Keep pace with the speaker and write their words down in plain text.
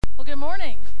Well, good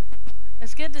morning.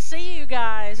 It's good to see you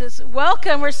guys.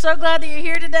 Welcome. We're so glad that you're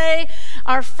here today.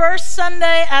 Our first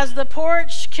Sunday as the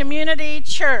Porch Community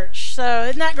Church. So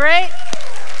isn't that great?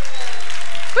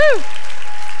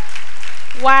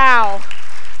 Woo! Wow.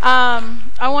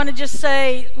 I want to just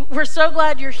say we're so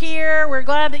glad you're here. We're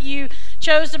glad that you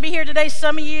chose to be here today.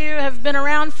 Some of you have been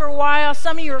around for a while.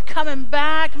 Some of you are coming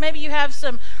back. Maybe you have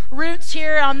some roots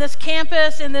here on this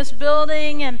campus, in this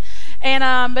building,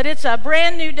 but it's a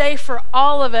brand new day for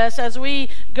all of us as we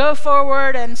go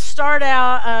forward and start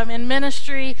out in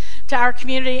ministry to our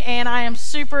community, and I am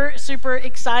super, super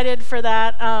excited for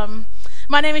that.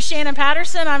 My name is Shannon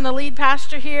Patterson. I'm the lead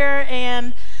pastor here,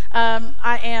 and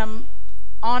I am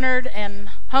honored and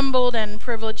humbled and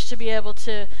privileged to be able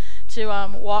to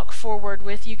walk forward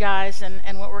with you guys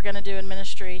and what we're going to do in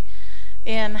ministry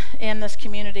in this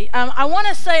community. I want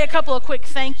to say a couple of quick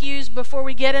thank yous before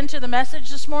we get into the message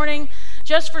this morning,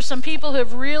 just for some people who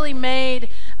have really made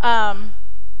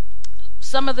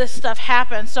some of this stuff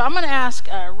happen. So I'm going to ask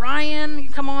Ryan,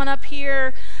 come on up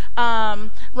here.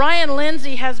 Ryan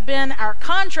Lindsay has been our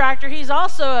contractor. He's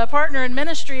also a partner in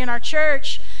ministry in our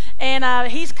church,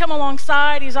 and he's come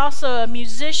alongside. He's also a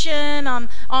musician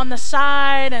on the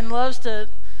side and loves to.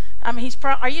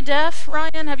 Are you deaf,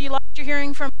 Ryan? Have you lost your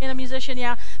hearing from being a musician?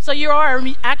 Yeah. So you are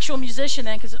an actual musician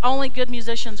then, because only good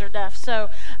musicians are deaf.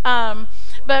 So,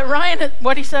 but Ryan,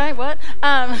 what did he say? What?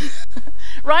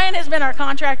 Ryan has been our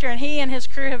contractor, and he and his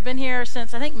crew have been here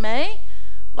since, I think, May,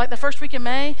 like the first week of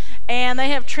May, and they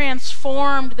have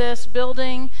transformed this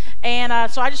building.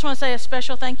 And so I just want to say a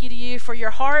special thank you to you for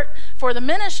your heart, for the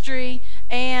ministry,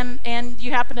 and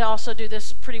you happen to also do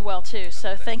this pretty well too.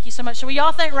 So thank you so much. So we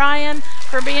all thank Ryan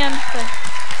for being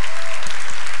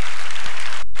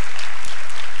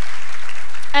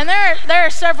And there are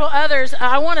several others.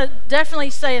 I want to definitely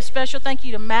say a special thank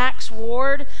you to Max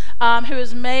Ward, who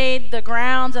has made the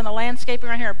grounds and the landscaping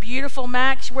around here beautiful.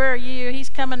 Max, where are you? He's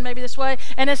coming maybe this way.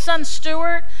 And his son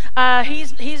Stuart,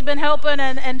 he's been helping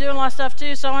and doing a lot of stuff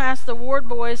too. So I want to ask the Ward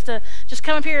boys to just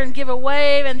come up here and give a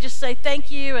wave and just say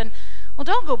thank you. And well,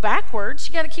 don't go backwards.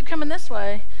 You got to keep coming this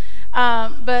way.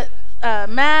 But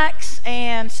Max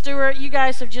and Stuart, you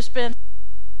guys have just been.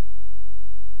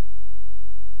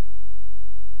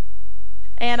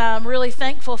 And I'm really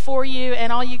thankful for you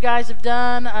and all you guys have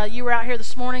done. You were out here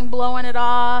this morning blowing it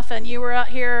off, and you were out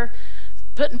here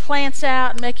putting plants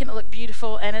out and making it look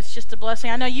beautiful, and it's just a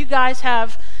blessing. I know you guys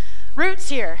have roots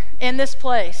here in this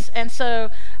place, and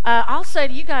so I'll say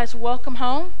to you guys, welcome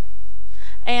home,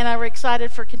 and we're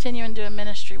excited for continuing doing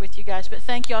ministry with you guys. But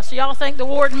thank y'all. So y'all thank the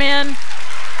Ward men.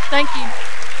 Thank you.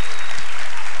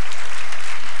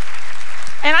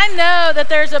 And I know that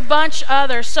there's a bunch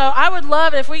others, so I would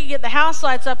love it if we could get the house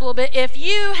lights up a little bit. If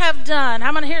you have done,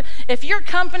 I'm going to hear, if your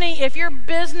company, if your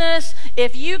business,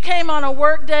 if you came on a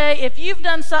work day, if you've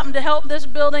done something to help this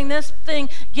building, this thing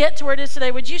get to where it is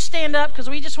today, would you stand up? Because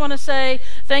we just want to say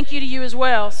thank you to you as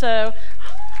well. So,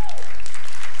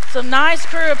 some nice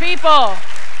crew of people.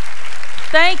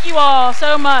 Thank you all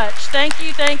so much. Thank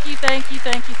you, thank you, thank you,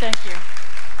 thank you, thank you.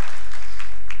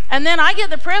 And then I get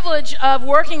the privilege of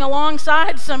working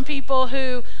alongside some people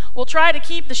who will try to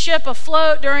keep the ship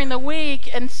afloat during the week,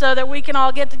 and so that we can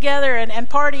all get together and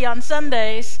party on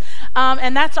Sundays.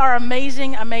 And that's our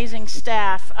amazing, amazing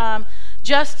staff.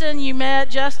 Justin, you met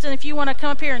Justin. If you want to come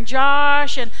up here, and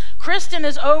Josh, and Kristen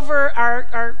is over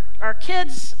our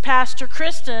kids pastor.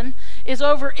 Kristen is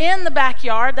over in the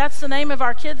backyard. That's the name of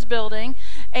our kids building.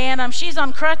 And she's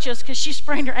on crutches because she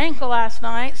sprained her ankle last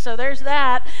night. So there's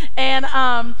that. And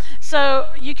so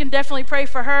you can definitely pray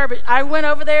for her. But I went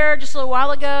over there just a little while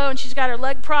ago, and she's got her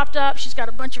leg propped up. She's got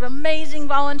a bunch of amazing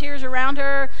volunteers around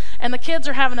her. And the kids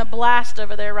are having a blast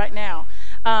over there right now.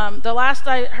 The last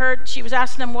I heard, she was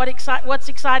asking them what's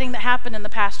exciting that happened in the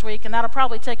past week, and that'll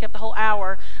probably take up the whole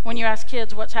hour when you ask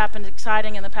kids what's happened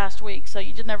exciting in the past week, so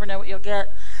you just never know what you'll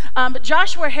get. But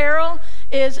Joshua Harrell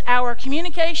is our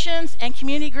communications and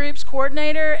community groups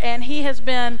coordinator, and he has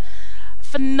been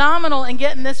phenomenal in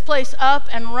getting this place up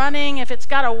and running. If it's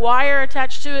got a wire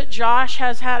attached to it, Josh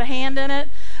has had a hand in it.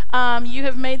 You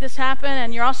have made this happen,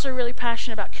 and you're also really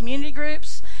passionate about community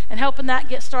groups and helping that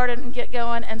get started and get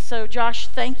going. And so, Josh,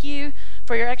 thank you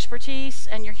for your expertise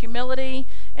and your humility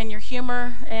and your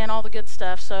humor and all the good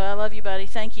stuff. So I love you, buddy.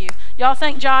 Thank you. Y'all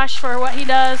thank Josh for what he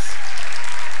does.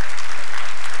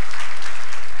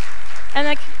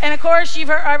 And of course, you've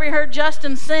already heard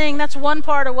Justin sing. That's one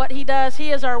part of what he does. He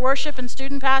is our worship and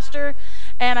student pastor,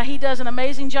 and he does an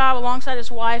amazing job alongside his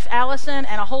wife, Allison,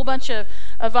 and a whole bunch of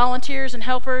volunteers and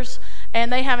helpers.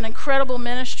 And they have an incredible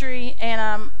ministry,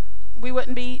 and we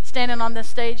wouldn't be standing on this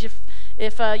stage if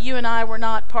if you and I were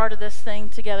not part of this thing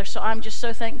together. So I'm just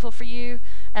so thankful for you,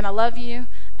 and I love you,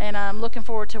 and I'm looking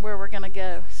forward to where we're going to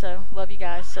go. So love you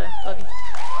guys. So love you.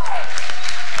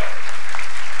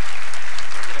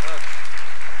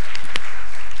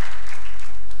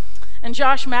 And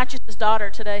Josh matches his daughter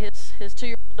today, his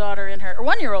 2-year-old daughter in her, or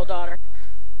 1-year-old daughter,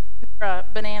 her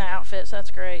banana outfit, so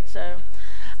that's great. So,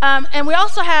 and we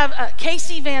also have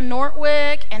Casey Van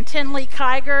Nortwick and Tinley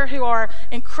Kiger, who are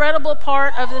incredible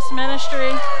part of this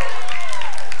ministry.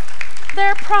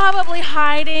 They're probably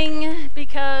hiding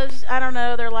because, I don't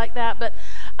know, they're like that, but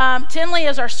Tinley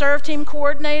is our serve team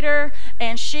coordinator,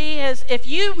 and she is, if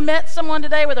you met someone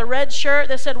today with a red shirt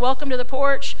that said, "Welcome to the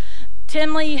Porch,"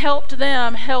 Tinley helped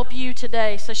them help you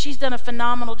today. So she's done a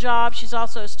phenomenal job. She's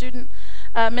also a student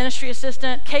ministry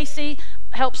assistant. Casey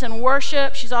helps in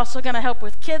worship. She's also going to help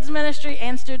with kids ministry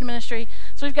and student ministry.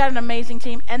 So we've got an amazing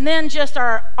team. And then just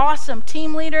our awesome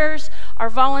team leaders, our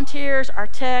volunteers, our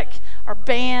tech, our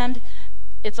band.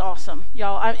 It's awesome,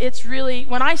 y'all. It's really,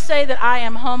 when I say that I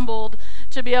am humbled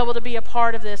to be able to be a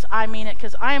part of this, I mean it,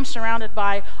 because I am surrounded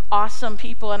by awesome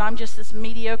people, and I'm just this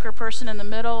mediocre person in the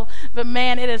middle. But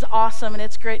man, it is awesome, and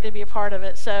it's great to be a part of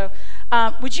it. So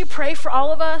would you pray for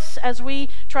all of us as we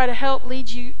try to help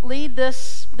lead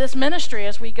this ministry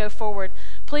as we go forward?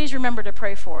 Please remember to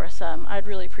pray for us. I'd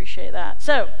really appreciate that.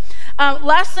 So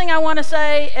last thing I want to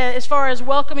say as far as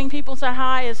welcoming people to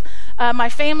hi is my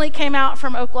family came out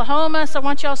from Oklahoma, so I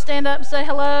want y'all to stand up and say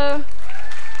hello.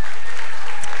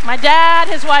 My dad,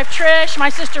 his wife Trish, my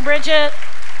sister Bridget,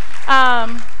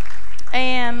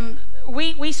 and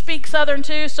we speak Southern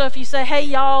too, so if you say, "Hey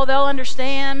y'all," they'll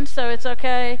understand, so it's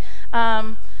okay.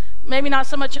 Maybe not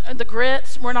so much the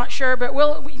grits, we're not sure, but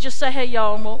we just say, "Hey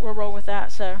y'all," and we'll roll with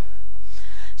that. So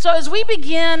as we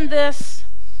begin this,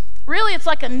 really it's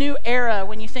like a new era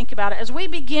when you think about it. As we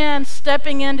begin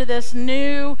stepping into this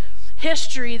new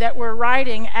history that we're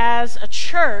writing as a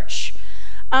church,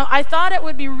 I thought it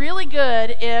would be really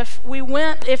good if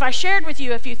I shared with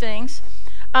you a few things.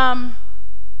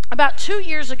 About 2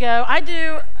 years ago,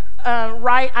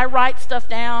 I write stuff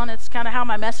down. It's kind of how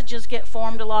my messages get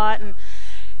formed a lot.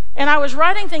 And I was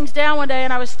writing things down one day,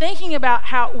 and I was thinking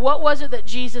about what was it that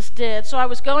Jesus did. So I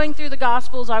was going through the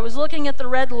Gospels, I was looking at the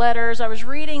red letters, I was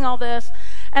reading all this,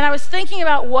 and I was thinking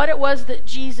about what it was that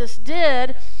Jesus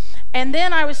did. And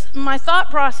then my thought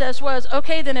process was,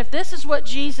 okay, then if this is what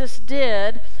Jesus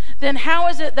did, then how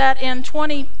is it that in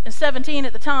 2017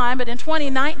 at the time, but in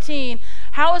 2019,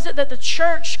 how is it that the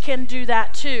church can do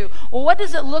that too? Well, what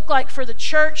does it look like for the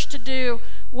church to do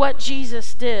what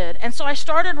Jesus did? And so I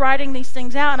started writing these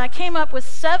things out, and I came up with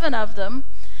 7 of them.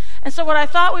 And so what I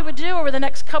thought we would do over the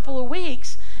next couple of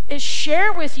weeks is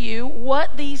share with you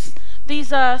what these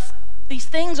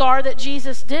things are that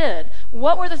Jesus did.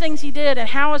 What were the things he did, and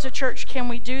how as a church can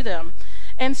we do them?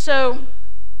 And so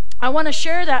I want to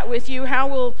share that with you, how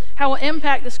we'll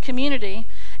impact this community.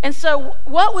 And so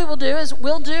what we will do is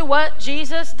we'll do what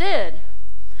Jesus did.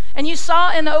 And you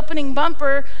saw in the opening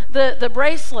bumper the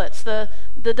bracelets, the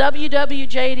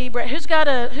WWJD. Who's got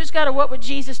a What Would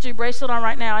Jesus Do bracelet on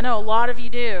right now? I know a lot of you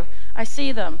do. I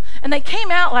see them. And they came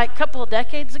out like a couple of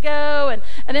decades ago,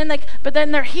 but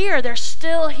then they're here. They're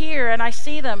still here, and I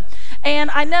see them. And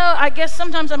I guess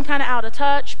sometimes I'm kind of out of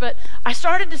touch, but I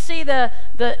started to see the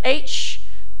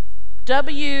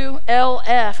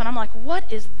HWLF, and I'm like, what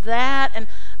is that? And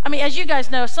I mean, as you guys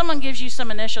know, if someone gives you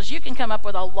some initials, you can come up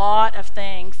with a lot of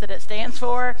things that it stands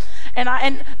for.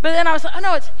 But then I was like, oh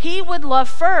no, it's He Would Love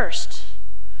First.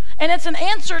 And it's an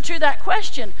answer to that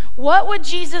question. What would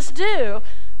Jesus do?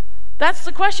 That's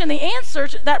the question. The answer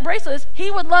to that bracelet is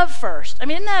He would love first. I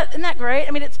mean, isn't that great?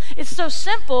 I mean, it's so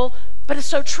simple, but it's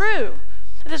so true.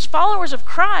 As followers of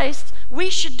Christ, we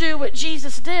should do what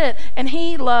Jesus did, and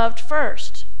He loved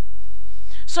first.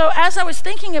 So as I was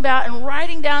thinking about and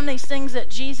writing down these things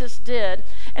that Jesus did,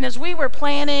 and as we were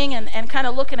planning and kind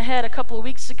of looking ahead a couple of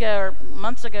weeks ago, or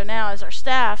months ago now as our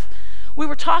staff, we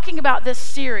were talking about this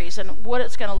series and what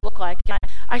it's going to look like.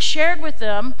 I shared with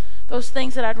them those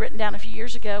things that I'd written down a few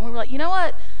years ago, and we were like, you know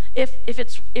what?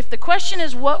 If the question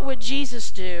is what would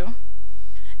Jesus do,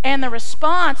 and the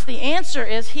response, the answer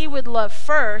is He would love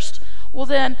first, well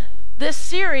then this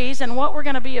series and what we're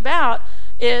going to be about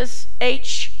is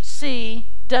HCWT.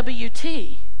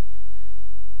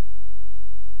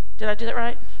 Did I do that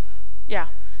right? Yeah.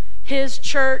 His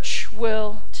church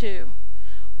will too.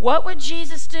 What would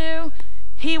Jesus do?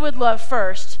 He would love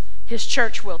first. His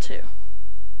church will too.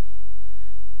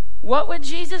 What would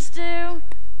Jesus do?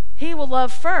 He will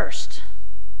love first.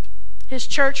 His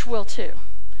church will too.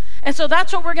 And so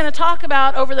that's what we're going to talk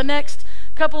about over the next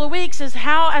couple of weeks is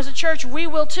how, as a church, we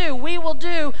will too. We will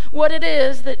do what it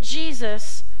is that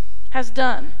Jesus has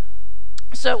done.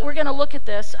 So we're going to look at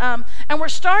this, and we're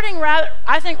starting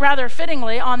rather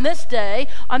fittingly on this day,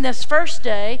 on this first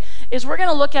day, is we're going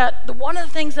to look at one of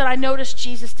the things that I noticed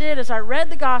Jesus did as I read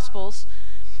the Gospels,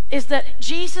 is that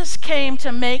Jesus came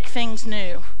to make things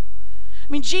new.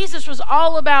 I mean, Jesus was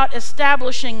all about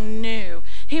establishing new.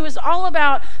 He was all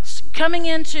about coming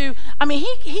into,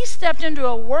 he stepped into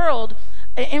a world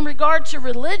in regard to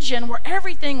religion where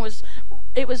everything was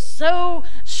so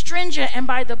stringent and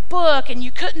by the book, and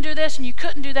you couldn't do this and you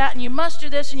couldn't do that, and you must do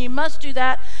this and you must do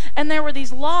that. And there were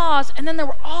these laws, and then there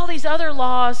were all these other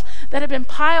laws that had been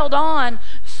piled on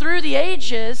through the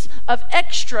ages of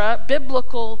extra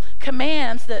biblical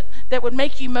commands that would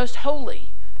make you most holy.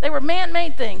 They were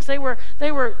man-made things.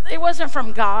 It wasn't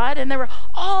from God, and there were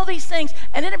all these things,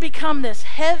 and it had become this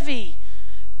heavy,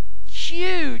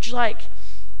 huge,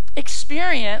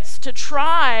 experience to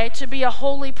try to be a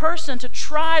holy person, to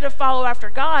try to follow after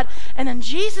God. And then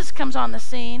Jesus comes on the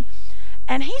scene,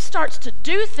 and he starts to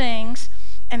do things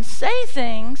and say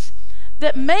things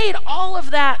that made all of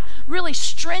that really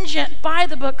stringent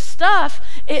by-the-book stuff,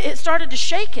 it started to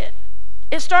shake it.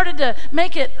 It started to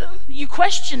make it, you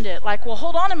questioned it, well,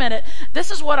 hold on a minute,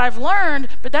 this is what I've learned,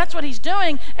 but that's what he's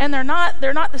doing, and they're not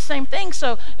the same thing.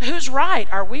 So who's right?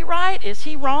 Are we right? Is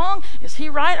he wrong? Is he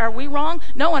right? Are we wrong?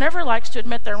 No one ever likes to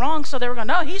admit they're wrong, so they were going,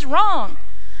 no, he's wrong.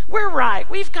 We're right.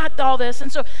 We've got all this. And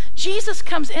so Jesus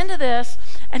comes into this,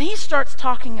 and he starts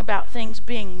talking about things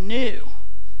being new.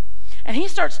 And he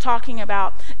starts talking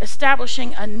about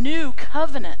establishing a new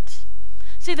covenant.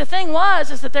 See, the thing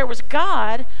is that there was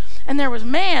God, and there was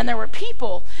man, there were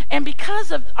people, and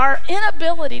because of our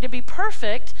inability to be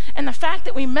perfect and the fact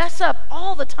that we mess up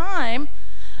all the time,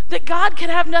 that God could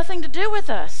have nothing to do with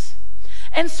us.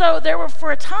 And so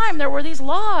for a time, there were these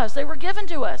laws. They were given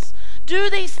to us. Do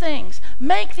these things.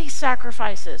 Make these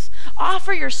sacrifices.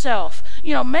 Offer yourself.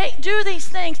 Do these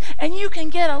things, and you can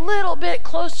get a little bit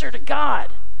closer to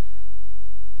God.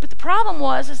 But the problem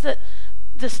is that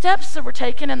the steps that were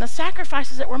taken and the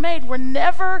sacrifices that were made were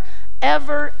never,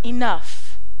 ever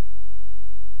enough.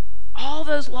 All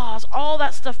those laws, all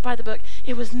that stuff by the book,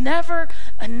 it was never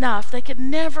enough. They could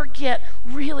never get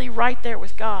really right there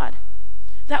with God.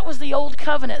 That was the old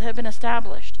covenant that had been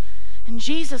established. And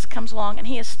Jesus comes along and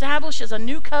he establishes a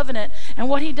new covenant. And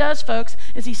what he does, folks,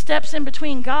 is he steps in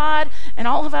between God and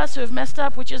all of us who have messed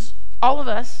up, which is all of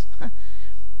us.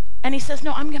 And he says,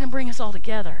 no, I'm going to bring us all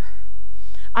together.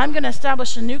 I'm going to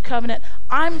establish a new covenant.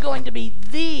 I'm going to be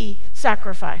the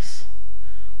sacrifice.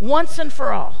 Once and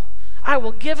for all. I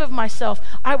will give of myself.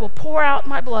 I will pour out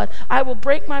my blood. I will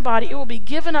break my body. It will be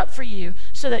given up for you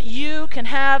so that you can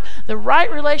have the right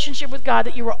relationship with God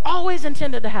that you were always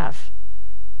intended to have.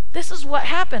 This is what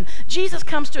happened. Jesus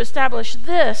comes to establish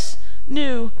this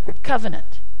new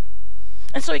covenant.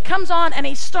 And so he comes on and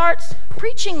he starts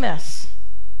preaching this.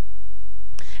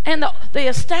 And the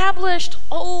established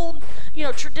old,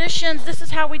 traditions, this is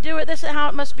how we do it, this is how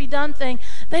it must be done thing,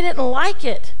 they didn't like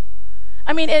it.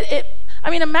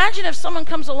 Imagine if someone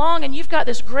comes along and you've got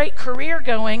this great career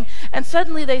going and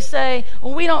suddenly they say,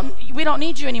 well, we don't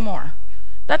need you anymore.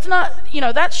 That's not,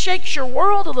 that shakes your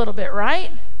world a little bit,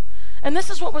 right? And this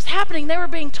is what was happening. They were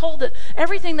being told that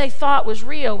everything they thought was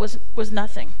real was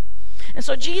nothing. And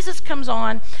so Jesus comes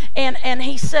on and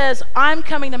he says, I'm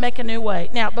coming to make a new way.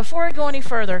 Now, before I go any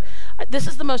further, this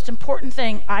is the most important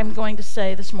thing I'm going to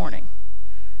say this morning.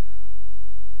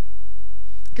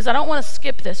 Because I don't want to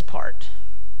skip this part.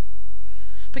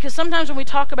 Because sometimes when we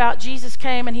talk about Jesus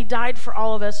came and he died for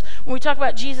all of us, when we talk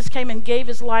about Jesus came and gave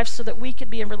his life so that we could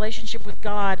be in relationship with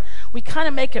God, we kind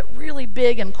of make it really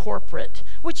big and corporate,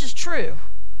 which is true.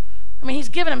 He's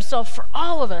given himself for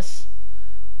all of us.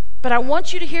 But I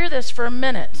want you to hear this for a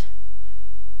minute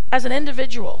as an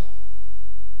individual.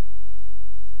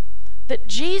 That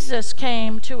Jesus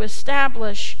came to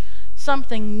establish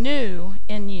something new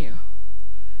in you.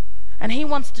 And he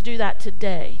wants to do that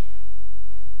today.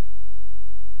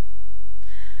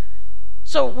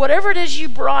 So whatever it is you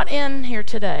brought in here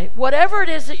today, whatever it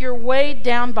is that you're weighed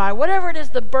down by, whatever it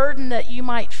is the burden that you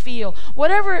might feel,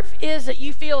 whatever it is that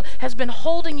you feel has been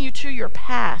holding you to your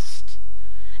past,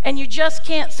 and you just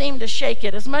can't seem to shake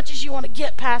it. As much as you want to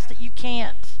get past it, you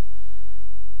can't.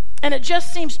 And it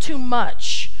just seems too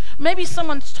much. Maybe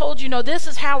someone's told you, no, this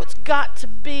is how it's got to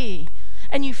be.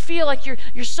 And you feel like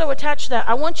you're so attached to that.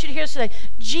 I want you to hear this today.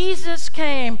 Jesus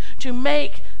came to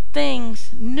make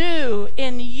things new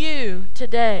in you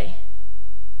today.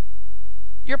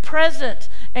 Your present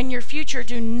and your future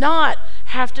do not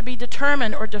have to be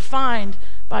determined or defined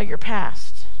by your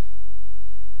past.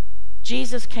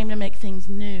 Jesus came to make things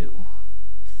new.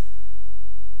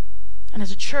 And as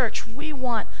a church, we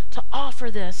want to offer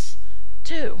this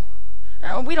too.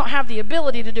 Now, we don't have the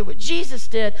ability to do what Jesus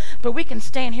did, but we can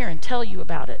stand here and tell you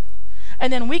about it.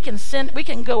 And then we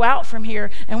can go out from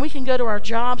here, and we can go to our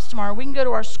jobs tomorrow. We can go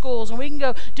to our schools, and we can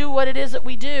go do what it is that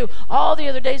we do all the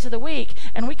other days of the week,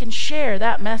 and we can share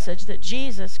that message that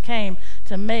Jesus came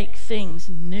to make things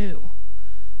new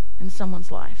in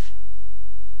someone's life.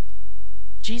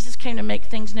 Jesus came to make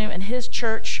things new, and his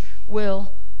church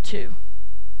will too.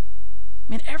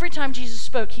 I mean, every time Jesus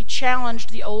spoke, he challenged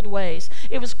the old ways.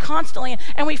 It was constantly,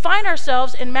 and we find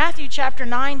ourselves in Matthew chapter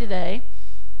 9 today,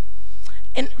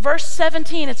 in verse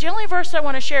 17. It's the only verse I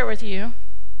want to share with you.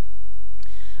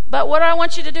 But what do I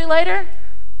want you to do later?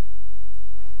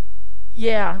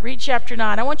 Yeah, read chapter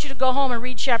 9. I want you to go home and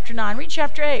read chapter 9. Read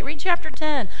chapter 8. Read chapter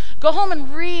 10. Go home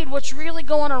and read what's really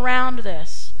going around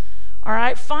this. All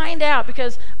right? Find out,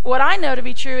 because what I know to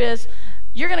be true is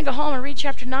you're going to go home and read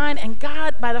chapter 9, and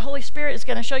God, by the Holy Spirit, is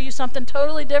going to show you something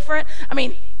totally different. I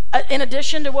mean, in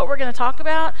addition to what we're going to talk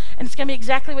about, and it's going to be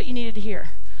exactly what you needed to hear.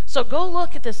 So go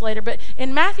look at this later. But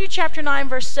in Matthew chapter 9,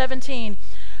 verse 17,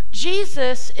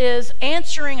 Jesus is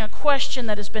answering a question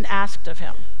that has been asked of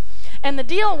him. And the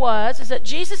deal is that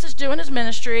Jesus is doing his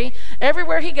ministry.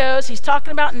 Everywhere he goes, he's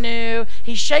talking about new.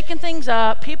 He's shaking things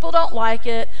up. People don't like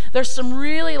it. There's some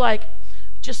really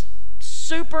just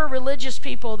super religious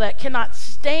people that cannot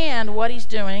stand what he's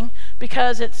doing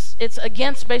because it's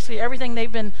against basically everything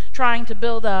they've been trying to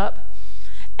build up.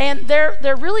 And they're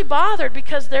really bothered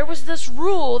because there was this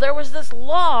rule, there was this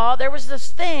law, there was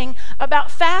this thing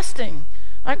about fasting,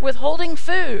 like withholding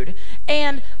food.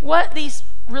 And what these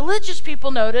religious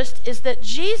people noticed is that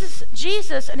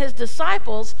Jesus and his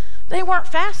disciples, they weren't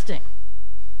fasting.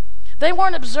 They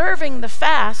weren't observing the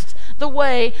fast the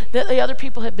way that the other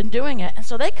people had been doing it. And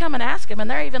so they come and ask him, and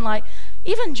they're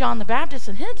even John the Baptist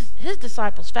and his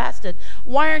disciples fasted.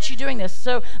 Why aren't you doing this?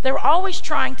 So they were always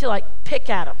trying to pick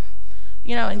at him,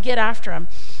 and get after him.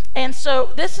 And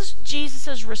so this is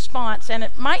Jesus's response, and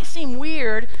it might seem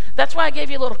weird. That's why I gave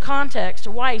you a little context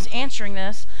to why he's answering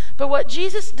this. But what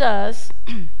Jesus does,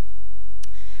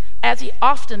 as he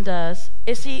often does,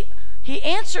 is he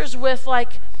answers with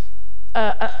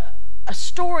a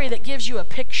story that gives you a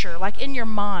picture, in your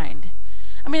mind.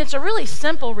 I mean, it's a really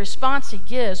simple response he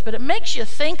gives, but it makes you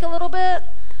think a little bit,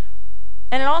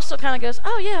 and it also kind of goes,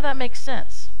 oh yeah, that makes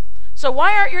sense. So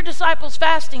why aren't your disciples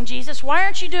fasting, Jesus? Why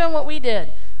aren't you doing what we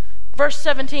did? Verse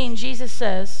 17, Jesus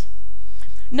says,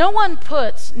 no one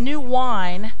puts new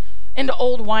wine into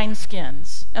old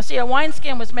wineskins. Now see, a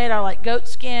wineskin was made out of goat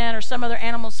skin or some other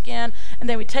animal skin, and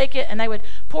they would take it and they would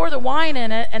pour the wine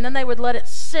in it, and then they would let it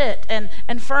sit and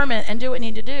ferment and do what it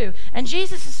needed to do. And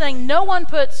Jesus is saying no one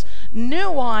puts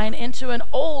new wine into an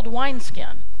old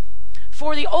wineskin,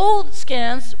 for the old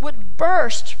skins would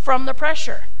burst from the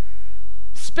pressure,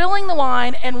 spilling the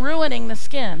wine and ruining the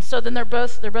skin. So then they're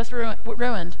both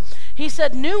ruined. He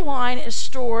said new wine is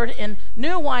stored in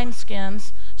new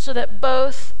wineskins so that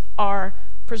both are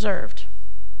preserved.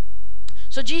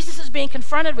 So Jesus is being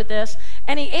confronted with this,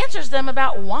 and he answers them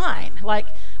about wine.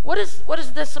 What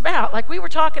is this about? We were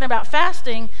talking about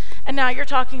fasting, and now you're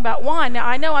talking about wine. Now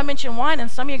I know I mentioned wine, and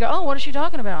some of you go, oh, what is she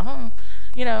talking about?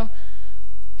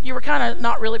 You were kind of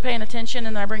not really paying attention,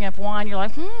 and then I bring up wine. You're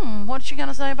like, what's she going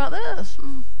to say about this?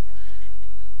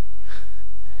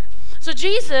 So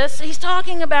Jesus, he's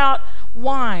talking about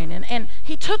wine, and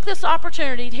he took this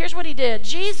opportunity. Here's what he did.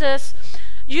 Jesus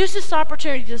used this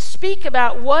opportunity to speak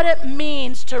about what it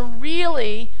means to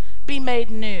really be made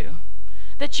new.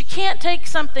 That you can't take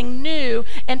something new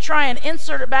and try and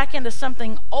insert it back into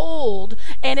something old,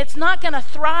 and it's not going to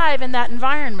thrive in that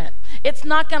environment. It's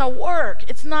not going to work.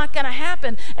 It's not going to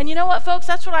happen. And you know what, folks?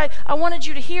 That's what I wanted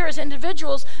you to hear as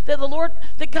individuals,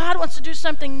 that God wants to do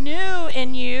something new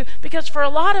in you, because for a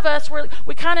lot of us,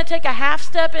 we kind of take a half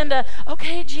step into,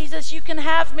 okay, Jesus, you can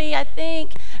have me, I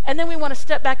think, and then we want to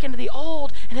step back into the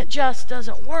old, and it just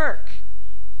doesn't work.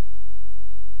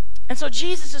 And so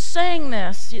Jesus is saying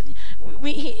this,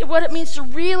 what it means to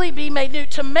really be made new,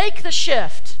 to make this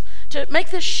shift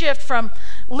from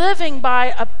living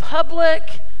by a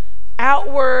public,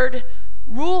 outward,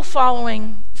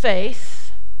 rule-following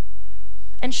faith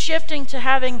and shifting to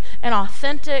having an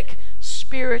authentic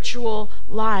spiritual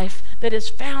life that is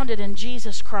founded in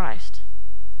Jesus Christ.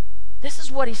 This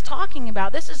is what he's talking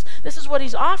about. This is what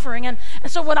he's offering. And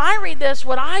so when I read this,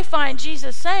 what I find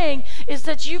Jesus saying is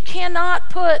that you cannot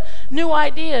put new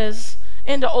ideas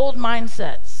into old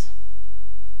mindsets.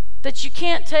 That you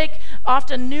can't take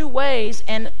often new ways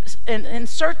and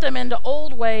insert them into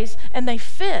old ways and they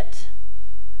fit.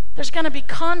 There's going to be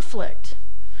conflict.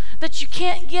 that you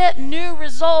can't get new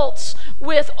results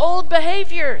with old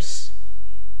behaviors.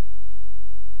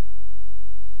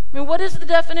 I mean, what is the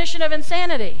definition of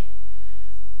insanity?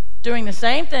 Doing the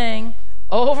same thing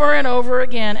over and over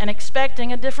again and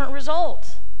expecting a different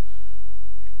result.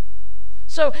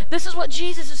 So this is what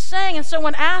Jesus is saying. And so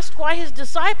when asked why his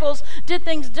disciples did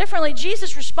things differently,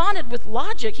 Jesus responded with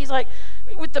logic. He's like,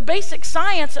 with the basic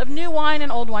science of new wine and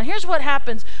old wine. Here's what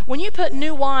happens when you put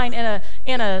new wine in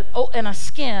a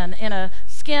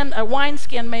wine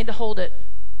skin made to hold it.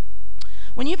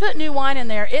 When you put new wine in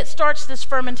there, it starts this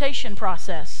fermentation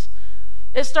process.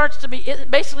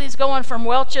 It basically is going from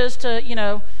Welch's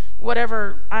to,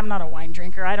 whatever. I'm not a wine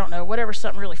drinker. I don't know. Whatever,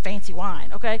 something really fancy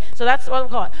wine, okay? So that's what we'll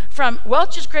call it. From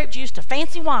Welch's grape juice to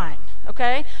fancy wine,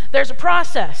 okay? There's a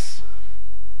process.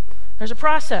 And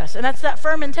that's that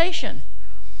fermentation.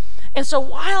 And so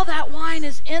while that wine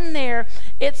is in there,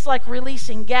 it's like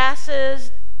releasing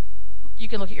gases. You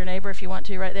can look at your neighbor if you want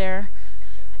to right there.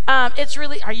 It's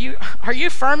really, are you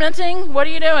fermenting? What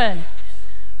are you doing?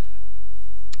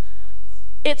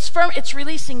 It's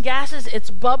releasing gases,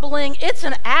 it's bubbling. It's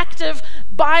an active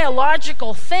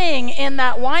biological thing in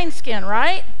that wineskin,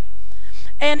 right?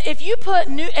 And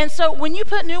so when you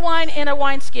put new wine in a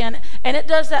wineskin and it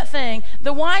does that thing,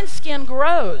 the wineskin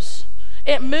grows.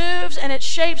 It moves and it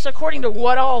shapes according to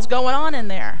what all's going on in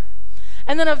there.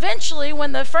 And then eventually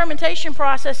when the fermentation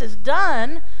process is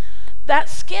done, that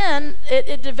skin,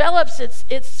 it develops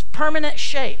its permanent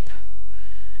shape.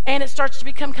 And it starts to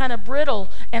become kind of brittle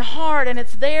and hard, and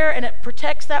it's there, and it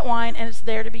protects that wine, and it's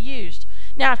there to be used.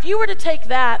 Now, if you were to take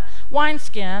that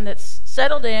wineskin that's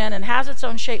settled in and has its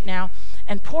own shape now,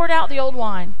 and poured out the old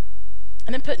wine,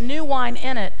 and then put new wine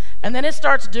in it, and then it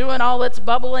starts doing all its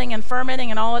bubbling and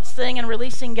fermenting and all its thing and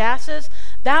releasing gases,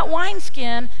 that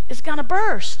wineskin is going to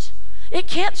burst. It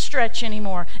can't stretch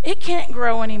anymore. It can't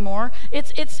grow anymore.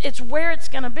 It's where it's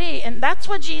going to be, and that's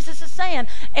what Jesus is saying.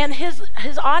 And his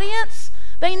audience,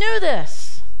 they knew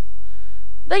this.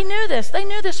 They knew this. They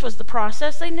knew this was the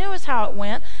process. They knew is how it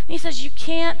went. And he says, you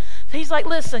can't. He's like,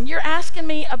 listen, you're asking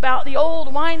me about the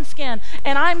old wineskin,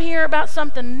 and I'm here about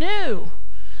something new.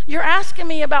 You're asking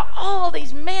me about all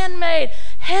these man-made,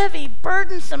 heavy,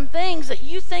 burdensome things that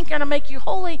you think are going to make you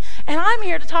holy, and I'm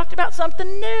here to talk about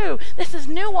something new. This is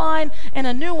new wine and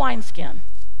a new wineskin.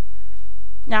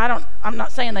 Now, I'm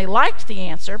not saying they liked the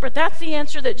answer, but that's the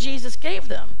answer that Jesus gave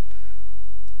them.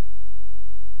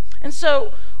 And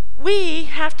so we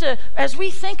have to, as we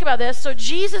think about this, so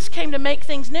Jesus came to make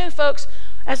things new, folks.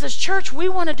 As this church, we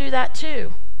want to do that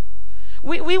too.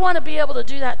 We want to be able to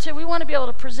do that too. We want to be able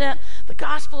to present the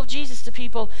gospel of Jesus to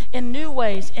people in new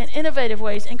ways, in innovative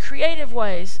ways, in creative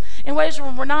ways, in ways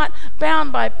where we're not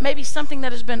bound by maybe something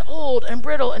that has been old and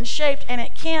brittle and shaped and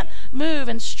it can't move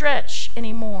and stretch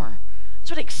anymore.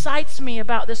 That's what excites me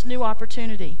about this new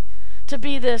opportunity, to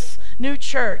be this new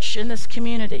church in this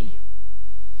community.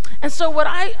 And so what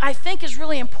I think is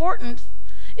really important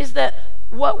is that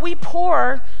what we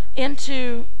pour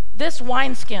into this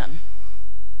wineskin,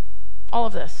 all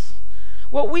of this,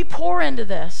 what we pour into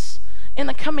this in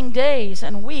the coming days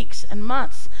and weeks and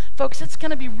months, folks, it's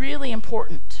going to be really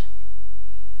important.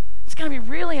 It's going to be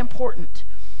really important.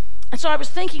 And so I was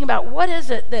thinking about what is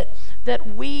it that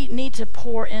we need to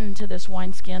pour into this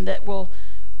wineskin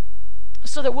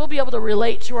so that we'll be able to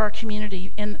relate to our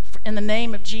community in the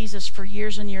name of Jesus for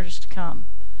years and years to come.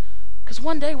 Because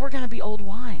one day we're going to be old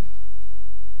wine.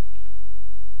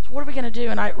 So what are we going to do?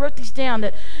 And I wrote these down,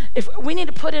 that if we need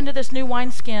to put into this new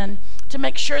wineskin to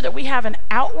make sure that we have an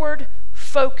outward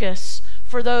focus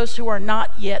for those who are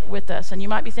not yet with us. And you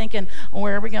might be thinking,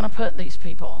 where are we going to put these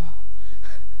people?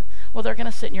 Well, they're going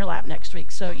to sit in your lap next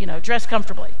week, so, dress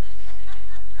comfortably.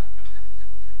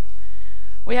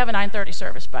 We have a 9:30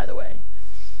 service, by the way.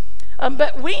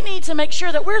 But we need to make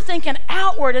sure that we're thinking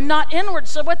outward and not inward.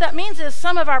 So what that means is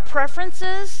some of our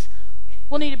preferences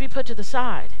will need to be put to the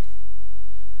side.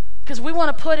 Because we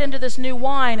want to put into this new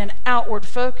wine an outward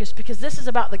focus, because this is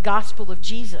about the gospel of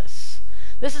Jesus.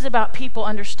 This is about people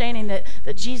understanding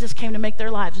that Jesus came to make their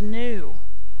lives new.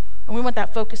 And we want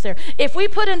that focus there. If we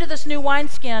put into this new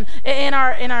wineskin in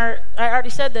our I already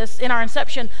said this, in our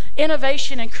inception,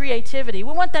 innovation and creativity,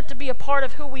 we want that to be a part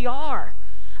of who we are.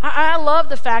 I love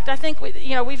the fact, I think,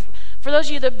 for those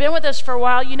of you that have been with us for a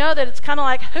while, you know that it's kind of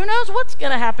like, who knows what's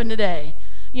going to happen today,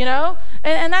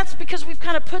 And that's because we've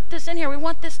kind of put this in here. We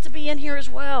want this to be in here as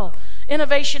well,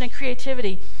 innovation and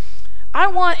creativity. I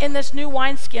want in this new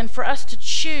wineskin for us to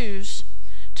choose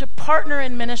to partner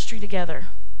in ministry together.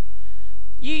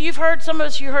 You've heard, some of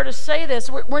us, you heard us say this,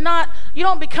 you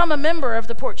don't become a member of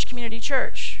the Porch Community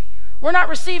Church. We're not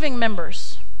receiving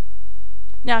members.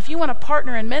 Now, if you want to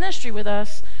partner in ministry with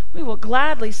us, We will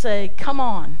gladly say, come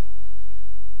on.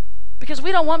 Because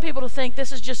we don't want people to think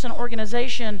this is just an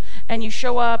organization and you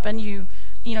show up and you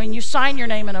sign your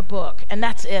name in a book and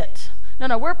that's it.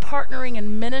 No, we're partnering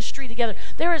in ministry together.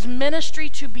 There is ministry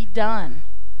to be done.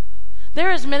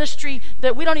 There is ministry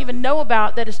that we don't even know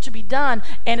about that is to be done,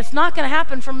 and it's not going to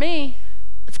happen from me.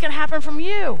 It's going to happen from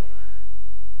you.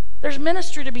 There's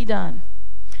ministry to be done.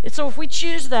 And so if we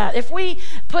choose that, if we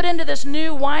put into this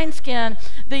new wineskin,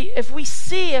 if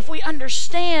we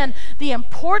understand the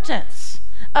importance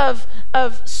of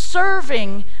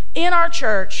serving in our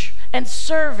church and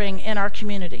serving in our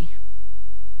community.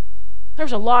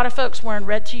 There's a lot of folks wearing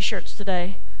red t-shirts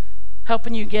today,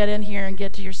 helping you get in here and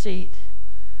get to your seat.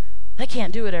 They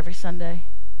can't do it every Sunday.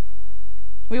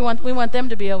 We want them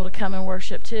to be able to come and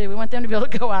worship too. We want them to be able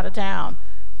to go out of town.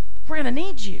 We're going to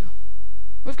need you.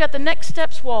 We've got the Next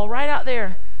Steps wall right out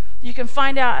there. You can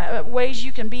find out ways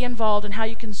you can be involved and how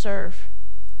you can serve.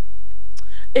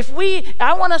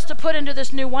 I want us to put into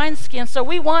this new wineskin, so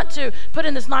we want to put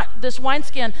in this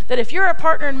wineskin that if you're a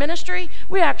partner in ministry,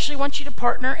 we actually want you to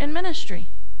partner in ministry.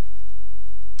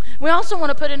 We also want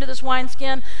to put into this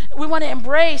wineskin, we want to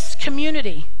embrace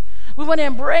community. We want to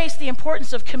embrace the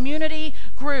importance of community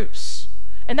groups.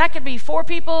 And that could be 4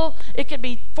 people, it could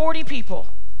be 40 people.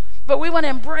 But we want to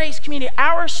embrace community.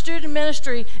 Our student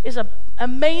ministry is an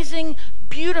amazing,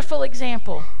 beautiful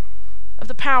example of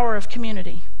the power of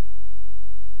community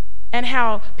and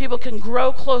how people can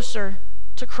grow closer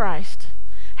to Christ,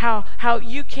 how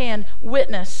you can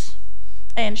witness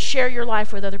and share your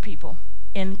life with other people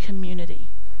in community.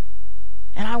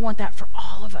 And I want that for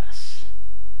all of us.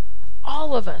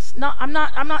 All of us. I'm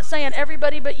not saying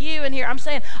everybody but you in here. I'm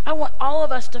saying I want all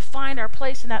of us to find our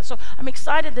place in that. So I'm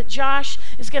excited that Josh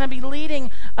is going to be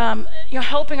leading,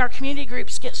 helping our community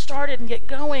groups get started and get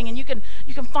going. And you can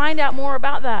find out more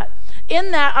about that.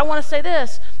 In that, I want to say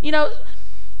this.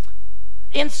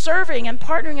 In serving and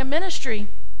partnering in ministry,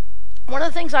 one of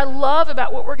the things I love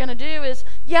about what we're going to do is,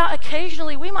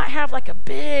 occasionally we might have like a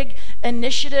big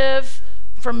initiative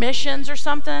for missions or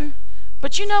something.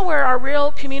 But you know where our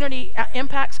real community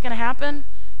impact's going to happen?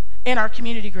 In our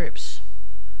community groups.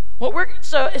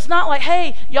 So it's not like,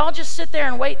 hey, y'all just sit there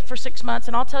and wait for 6 months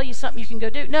and I'll tell you something you can go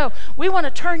do. No, we want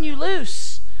to turn you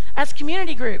loose as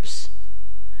community groups.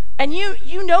 And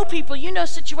you know people, you know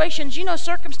situations, you know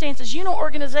circumstances, you know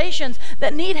organizations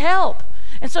that need help.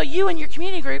 And so you and your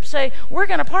community group say, we're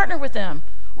going to partner with them.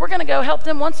 We're going to go help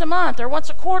them once a month or once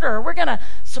a quarter, or we're going to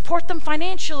support them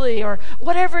financially, or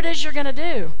whatever it is you're going to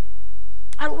do.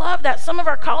 I love that. Some of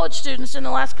our college students in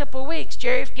the last couple of weeks,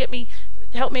 Jerry,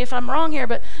 help me if I'm wrong here,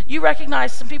 but you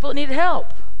recognized some people that needed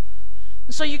help.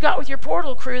 And so you got with your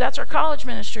Portal crew, that's our college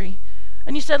ministry,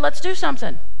 and you said, let's do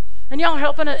something. And y'all are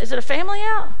helping, is it a family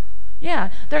out? Yeah,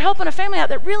 they're helping a family out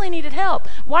that really needed help.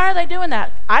 Why are they doing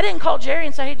that? I didn't call Jerry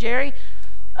and say, hey, Jerry,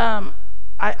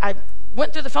 I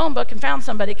went through the phone book and found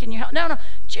somebody. Can you help? No.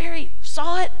 Jerry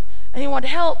saw it, and he wanted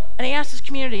to help, and he asked his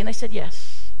community, and they said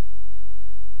yes.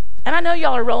 And I know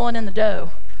y'all are rolling in the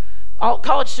dough. All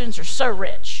college students are so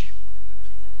rich.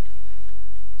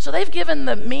 So they've given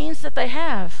the means that they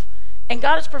have, and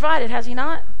God has provided, has he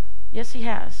not? Yes, he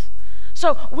has.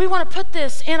 So we want to put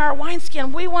this in our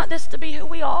wineskin. We want this to be who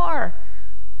we are,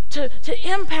 to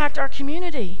impact our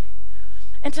community.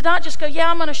 And to not just go,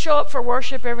 I'm going to show up for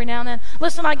worship every now and then.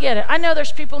 Listen, I get it. I know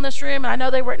there's people in this room, and I know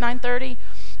they were at 9:30,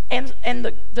 and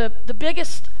the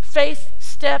biggest faith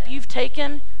step you've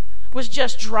taken was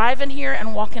just driving here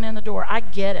and walking in the door. I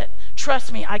get it.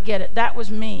 Trust me, I get it. That was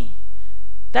me.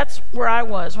 That's where I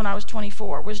was when I was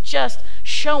 24, was just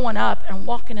showing up and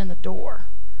walking in the door.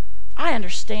 I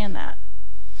understand that.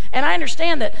 And I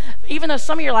understand that even though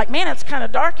some of you are like, man, it's kind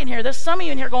of dark in here, there's some of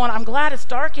you in here going, I'm glad it's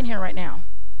dark in here right now.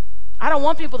 I don't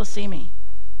want people to see me.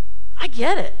 I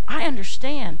get it. I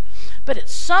understand. But at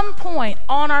some point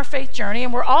on our faith journey,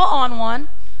 and we're all on one,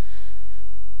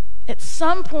 at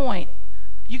some point,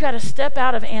 you got to step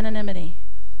out of anonymity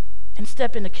and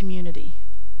step into community.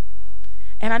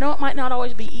 And I know it might not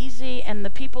always be easy, and the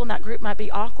people in that group might be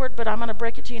awkward, but I'm going to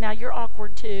break it to you now. You're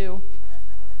awkward too.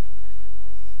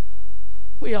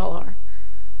 We all are.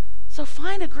 So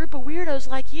find a group of weirdos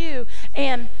like you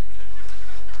and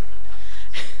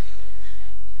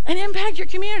impact your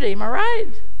community. Am I right?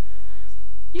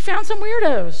 You found some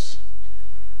weirdos.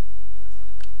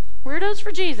 Weirdos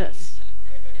for Jesus.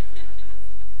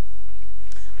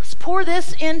 Let's pour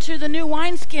this into the new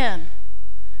wineskin.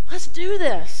 Let's do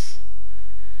this.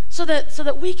 So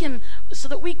that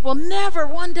we will never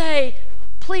one day,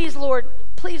 please Lord,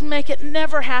 please make it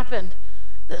never happen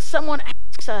that someone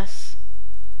asks us,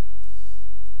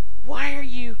 why are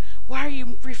you Why are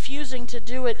you refusing to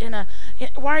do it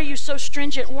why are you so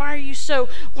stringent? Why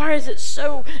is it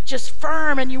so just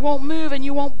firm and you won't move and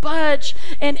you won't budge?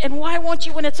 And why won't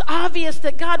you when it's obvious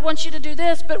that God wants you to do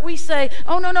this, but we say,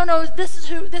 oh, no, this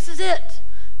is it.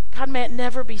 God, may it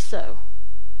never be so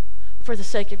for the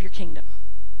sake of your kingdom,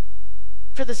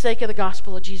 for the sake of the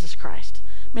gospel of Jesus Christ.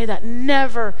 May that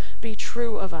never be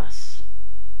true of us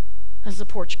as the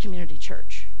Porch Community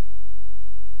Church.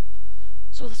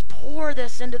 So let's pour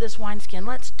this into this wineskin.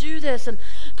 Let's do this. And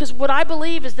because what I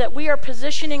believe is that we are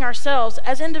positioning ourselves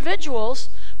as individuals,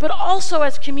 but also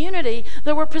as community,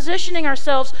 that we're positioning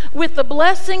ourselves with the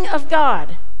blessing of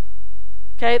God.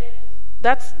 Okay?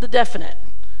 That's the definite.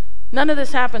 None of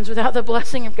this happens without the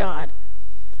blessing of God.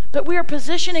 But we are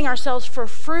positioning ourselves for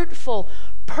fruitful,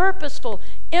 purposeful,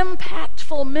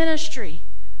 impactful ministry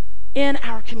in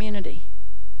our community.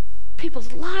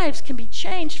 People's lives can be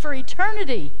changed for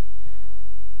eternity.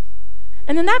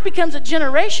 And then that becomes a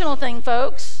generational thing,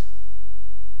 folks.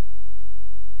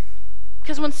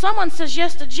 Because when someone says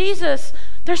yes to Jesus,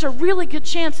 there's a really good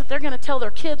chance that they're going to tell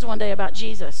their kids one day about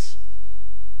Jesus.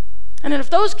 And then if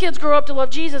those kids grow up to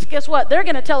love Jesus, guess what? They're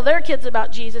going to tell their kids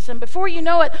about Jesus. And before you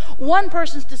know it, one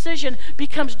person's decision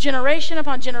becomes generation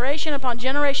upon generation upon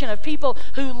generation of people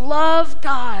who love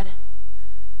God.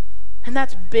 And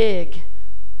that's big.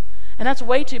 And that's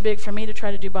way too big for me to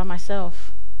try to do by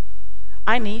myself.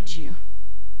 I need you.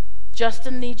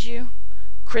 Justin needs you.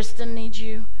 Kristen needs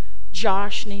you.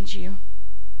 Josh needs you.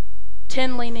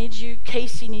 Tinley needs you.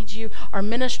 Casey needs you. Our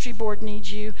ministry board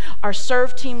needs you. Our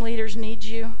serve team leaders need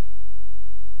you.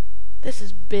 This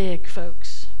is big,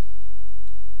 folks.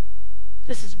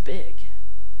 This is big.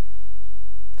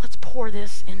 Let's pour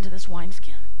this into this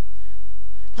wineskin.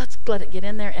 Let's let it get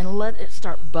in there and let it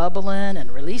start bubbling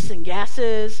and releasing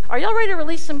gases. Are y'all ready to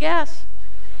release some gas?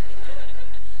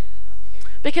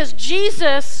 Because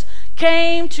Jesus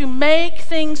came to make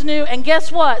things new. And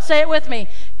guess what? Say it with me.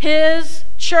 His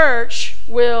church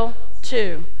will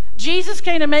too. Jesus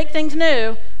came to make things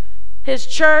new. His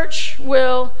church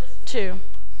will too.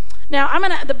 Now,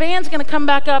 the band's going to come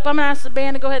back up. I'm going to ask the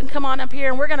band to go ahead and come on up here,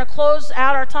 and we're going to close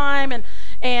out our time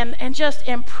and just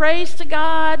in praise to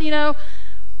God. You know,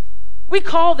 we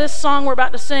call this song we're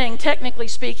about to sing, technically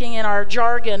speaking, in our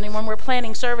jargon, and when we're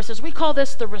planning services, we call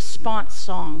this the response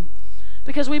song.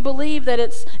 Because we believe that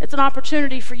it's an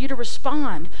opportunity for you to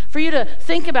respond, for you to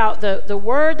think about the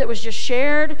word that was just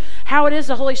shared, how it is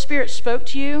the Holy Spirit spoke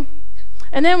to you.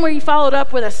 And then we followed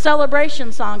up with a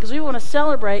celebration song because we want to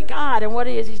celebrate God and what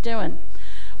it is He's doing.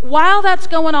 While that's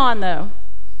going on, though,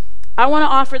 I want to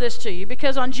offer this to you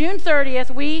because on June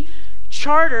 30th, we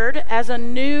chartered as a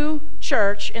new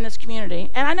church in this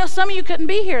community. And I know some of you couldn't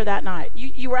be here that night.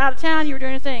 You were out of town, you were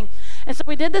doing your thing. And so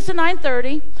we did this at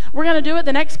 9:30. We're going to do it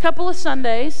the next couple of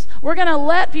Sundays. We're going to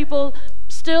let people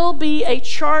still be a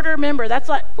charter member. That's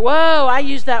like, whoa, I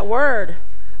used that word.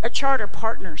 A charter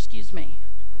partner, excuse me.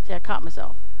 See, I caught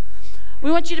myself. We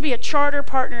want you to be a charter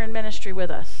partner in ministry with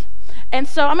us. And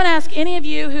so I'm going to ask any of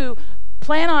you who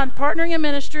plan on partnering in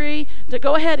ministry to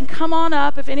go ahead and come on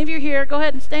up. If any of you are here, go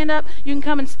ahead and stand up. You can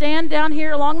come and stand down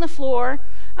here along the floor.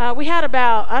 We had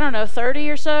about, 30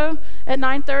 or so at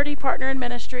 9:30 partner in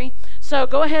ministry. So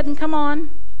go ahead and come on.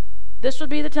 This would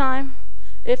be the time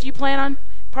if you plan on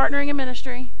partnering in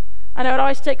ministry. I know it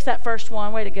always takes that first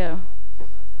one. Way to go.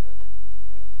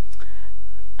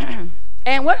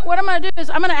 And what I'm going to do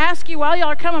is I'm going to ask you, while y'all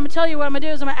are coming, I'm going to tell you what I'm going to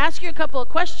do is I'm going to ask you a couple of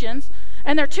questions.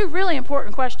 And they're two really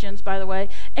important questions, by the way.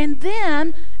 And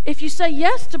then if you say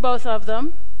yes to both of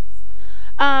them,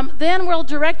 then we'll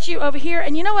direct you over here.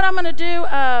 And you know what I'm going to do,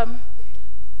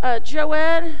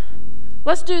 Joed?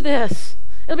 Let's do this.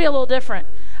 It'll be a little different.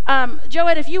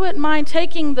 Joed, if you wouldn't mind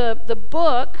taking the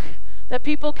book that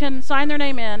people can sign their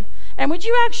name in, and would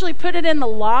you actually put it in the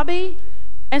lobby?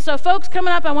 And so folks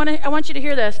coming up, I want you to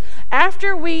hear this.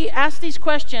 After we ask these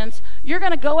questions, you're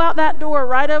going to go out that door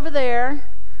right over there,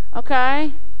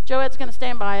 okay? Joed's going to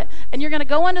stand by it. And you're going to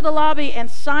go into the lobby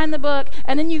and sign the book,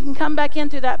 and then you can come back in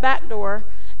through that back door,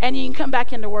 and you can come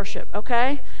back into worship,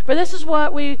 okay? But this is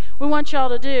what we want y'all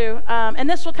to do, and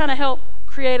this will kind of help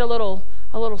create a little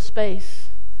space.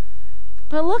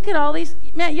 But look at all these,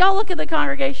 man, y'all look at the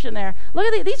congregation there. Look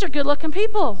at these are good-looking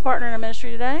people partnering in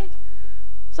ministry today.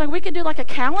 It's like we could do like a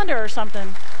calendar or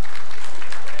something.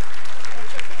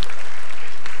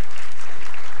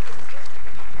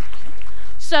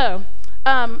 So,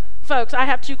 folks, I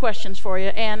have two questions for you,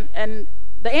 and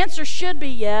the answer should be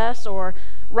yes or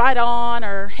right on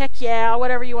or heck yeah,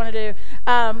 whatever you want to do.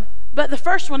 But the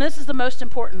first one, this is the most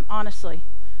important, honestly,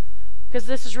 because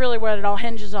this is really what it all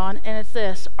hinges on, and it's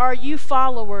this. Are you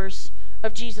followers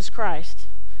of Jesus Christ?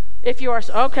 If you are,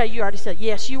 okay, you already said,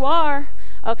 yes, you are.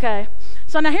 Okay.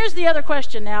 So now here's the other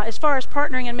question now, as far as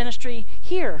partnering in ministry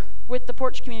here with the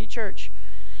Porch Community Church,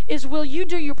 is will you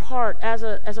do your part as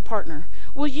a partner?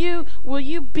 Will you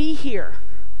be here?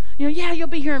 You know, yeah, you'll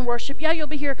be here in worship. Yeah, you'll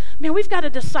be here. Man, we've got a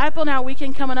disciple now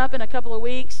weekend coming up in a couple of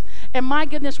weeks. And my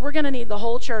goodness, we're going to need the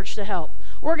whole church to help.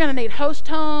 We're going to need host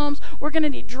homes. We're going to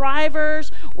need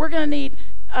drivers. We're going to need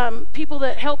people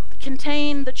that help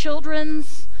contain the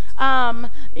children's,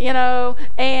 you know,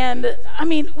 and I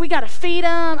mean, we got to feed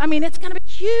them. I mean, it's going to be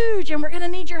huge and we're going to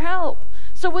need your help.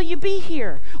 So will you be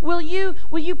here? Will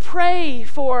you pray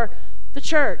for the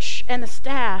church and the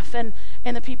staff and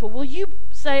the people? Will you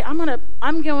say,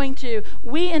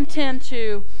 we intend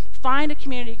to find a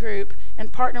community group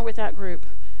and partner with that group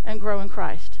and grow in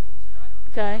Christ?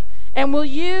 Okay? And will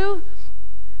you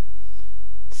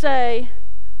say,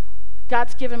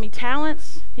 God's given me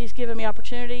talents, He's given me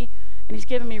opportunity, and He's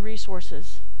given me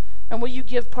resources. And will you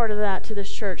give part of that to this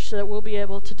church so that we'll be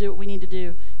able to do what we need to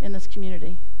do in this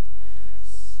community?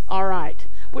 All right.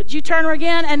 Would you turn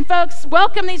again? And folks,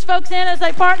 welcome these folks in as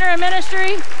they partner in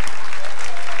ministry.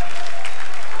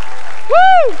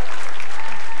 Woo!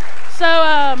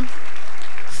 So,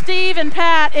 Steve and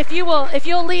Pat, if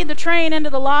you'll lead the train into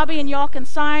the lobby and y'all can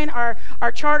sign our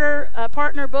charter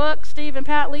partner book. Steve and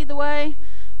Pat, lead the way.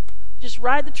 Just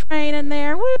ride the train in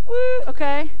there. Woo, woo.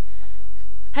 Okay.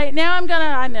 Hey, now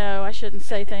I know I shouldn't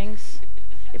say things.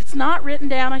 If it's not written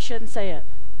down, I shouldn't say it.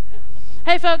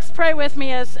 Hey, folks, pray with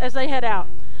me as they head out.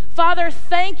 Father,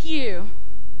 thank you.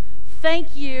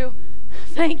 Thank you.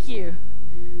 Thank you.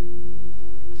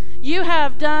 You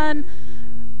have done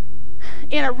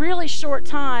in a really short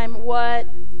time what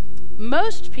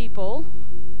most people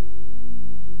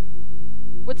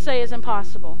would say is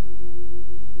impossible.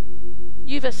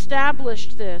 You've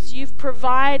established this. You've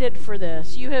provided for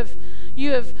this. You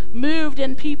have moved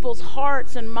in people's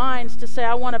hearts and minds to say,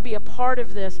 I want to be a part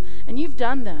of this. And you've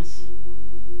done this.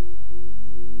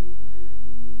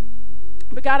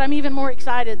 But God, I'm even more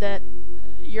excited that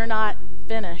you're not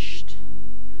finished.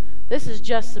 This is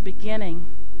just the beginning.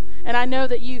 And I know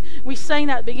that we sang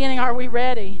that at the beginning, are we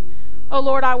ready? Oh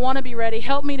Lord, I want to be ready.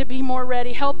 Help me to be more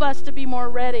ready. Help us to be more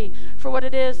ready for what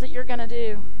it is that you're going to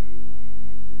do.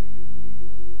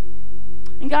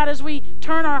 And God, as we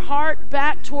turn our heart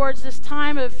back towards this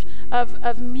time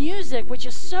of music, which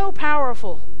is so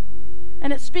powerful,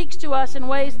 and it speaks to us in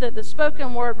ways that the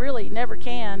spoken word really never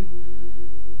can.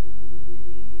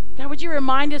 God, would you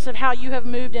remind us of how you have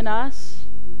moved in us?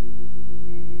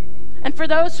 And for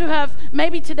those who have,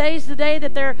 maybe today's the day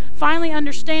that they're finally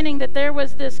understanding that there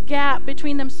was this gap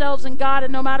between themselves and God,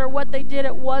 and no matter what they did,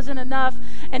 it wasn't enough.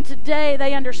 And today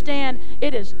they understand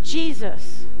it is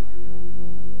Jesus.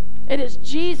 It is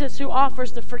Jesus who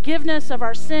offers the forgiveness of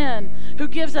our sin, who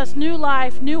gives us new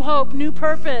life, new hope, new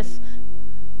purpose.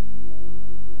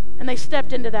 And they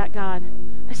stepped into that, God.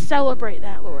 I celebrate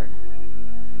that, Lord.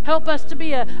 Help us to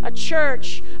be a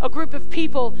church, a group of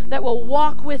people that will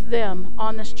walk with them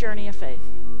on this journey of faith.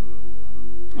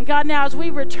 And God, now as we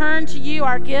return to you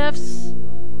our gifts,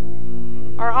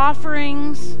 our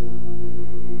offerings,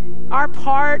 our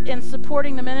part in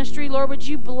supporting the ministry, Lord, would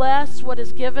you bless what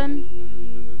is given?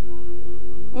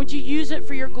 Would you use it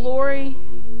for your glory?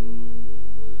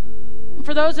 And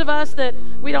for those of us that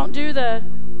we don't do the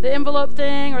envelope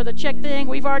thing or the check thing,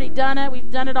 we've already done it.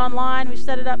 We've done it online. We've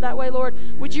set it up that way, Lord.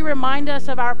 Would you remind us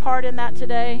of our part in that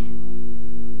today?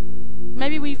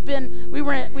 Maybe we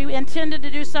intended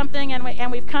to do something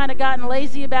and we've kind of gotten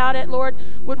lazy about it. Lord,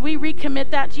 would we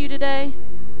recommit that to you today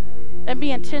and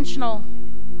be intentional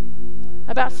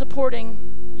about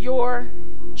supporting your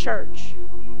church?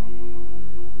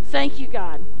 Thank you,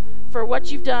 God, for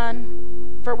what you've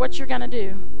done, for what you're going to do.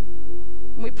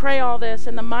 And we pray all this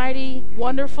in the mighty,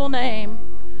 wonderful name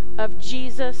of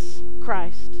Jesus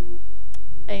Christ.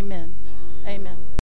 Amen. Amen.